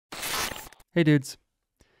Hey dudes,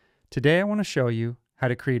 today I want to show you how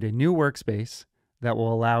to create a new workspace that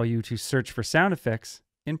will allow you to search for sound effects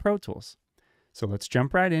in Pro Tools. So let's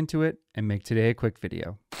jump right into it and make today a quick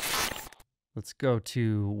video. Let's go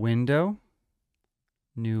to Window,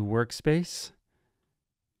 New Workspace,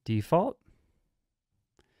 Default.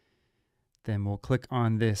 Then we'll click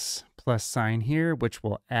on this plus sign here, which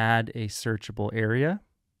will add a searchable area.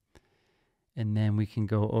 And then we can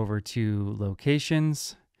go over to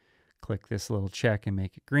Locations. Click this little check and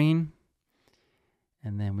make it green.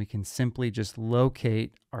 And then we can simply just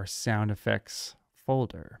locate our sound effects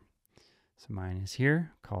folder. So mine is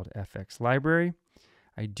here called FX Library.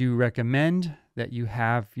 I do recommend that you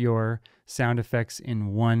have your sound effects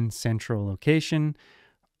in one central location.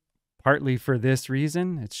 Partly for this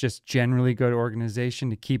reason, it's just generally good organization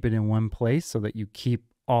to keep it in one place so that you keep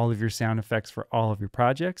all of your sound effects for all of your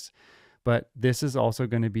projects. But this is also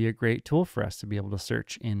going to be a great tool for us to be able to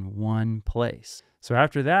search in one place. So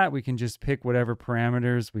after that, we can just pick whatever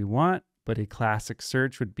parameters we want, but a classic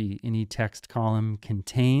search would be any text column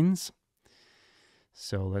contains.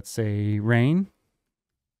 So let's say rain.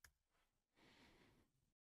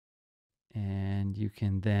 And you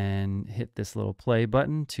can then hit this little play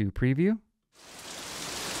button to preview.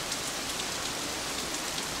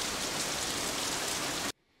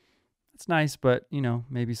 It's nice, but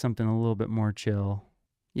maybe something a little bit more chill.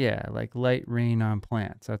 Yeah, like light rain on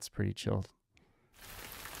plants. That's pretty chill.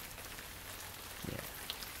 Yeah.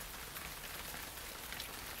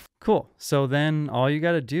 Cool. So then all you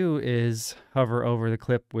got to do is hover over the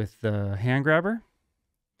clip with the hand grabber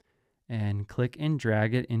and click and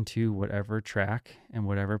drag it into whatever track and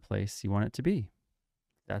whatever place you want it to be.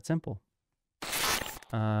 That simple.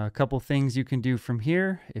 A couple things you can do from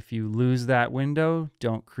here. If you lose that window,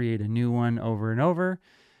 don't create a new one over and over.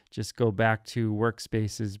 Just go back to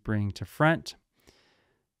Workspace's Bring to Front.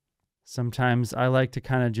 Sometimes I like to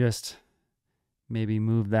kind of just maybe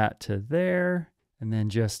move that to there and then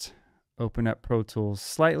just open up Pro Tools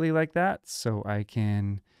slightly like that so I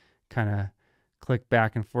can kind of click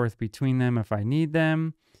back and forth between them if I need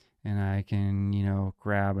them. And I can,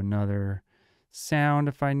 grab another sound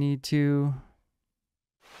if I need to.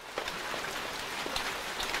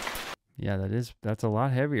 Yeah, that's a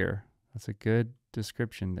lot heavier. That's a good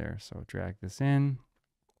description there. So drag this in.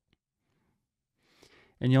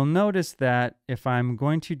 And you'll notice that if I'm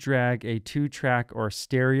going to drag a 2-track or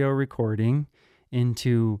stereo recording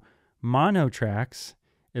into mono tracks,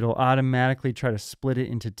 it'll automatically try to split it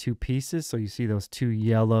into 2 pieces. So you see those 2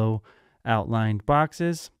 yellow outlined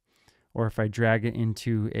boxes. Or if I drag it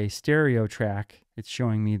into a stereo track, it's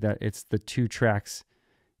showing me that it's the 2 tracks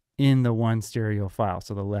in the one stereo file,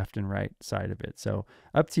 so the left and right side of it. So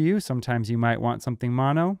up to you. Sometimes you might want something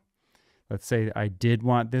mono. Let's say I did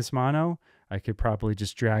want this mono. I could probably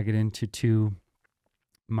just drag it into 2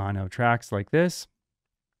 mono tracks like this.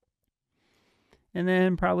 And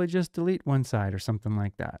then probably just delete one side or something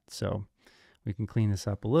like that. So we can clean this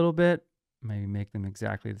up a little bit. Maybe make them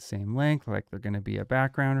exactly the same length, like they're going to be a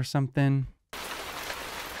background or something.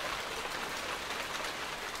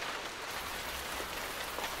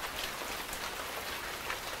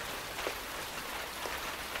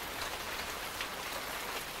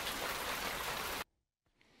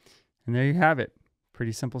 And there you have it.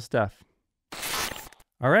 Pretty simple stuff.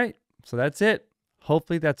 All right, so that's it.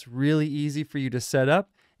 Hopefully that's really easy for you to set up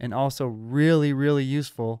and also really, really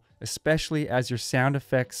useful, especially as your sound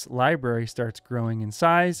effects library starts growing in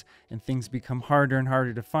size and things become harder and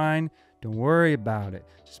harder to find. Don't worry about it.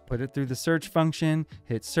 Just put it through the search function,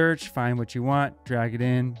 hit search, find what you want, drag it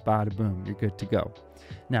in, bada boom, you're good to go.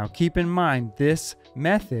 Now keep in mind, this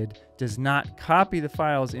method does not copy the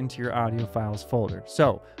files into your audio files folder.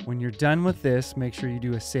 So when you're done with this, make sure you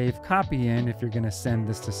do a save copy in if you're going to send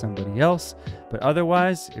this to somebody else. But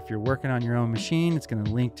otherwise, if you're working on your own machine, it's going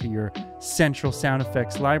to link to your central sound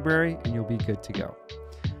effects library and you'll be good to go.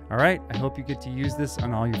 All right, I hope you get to use this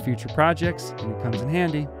on all your future projects and it comes in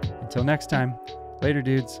handy. Until next time, later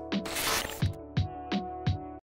dudes.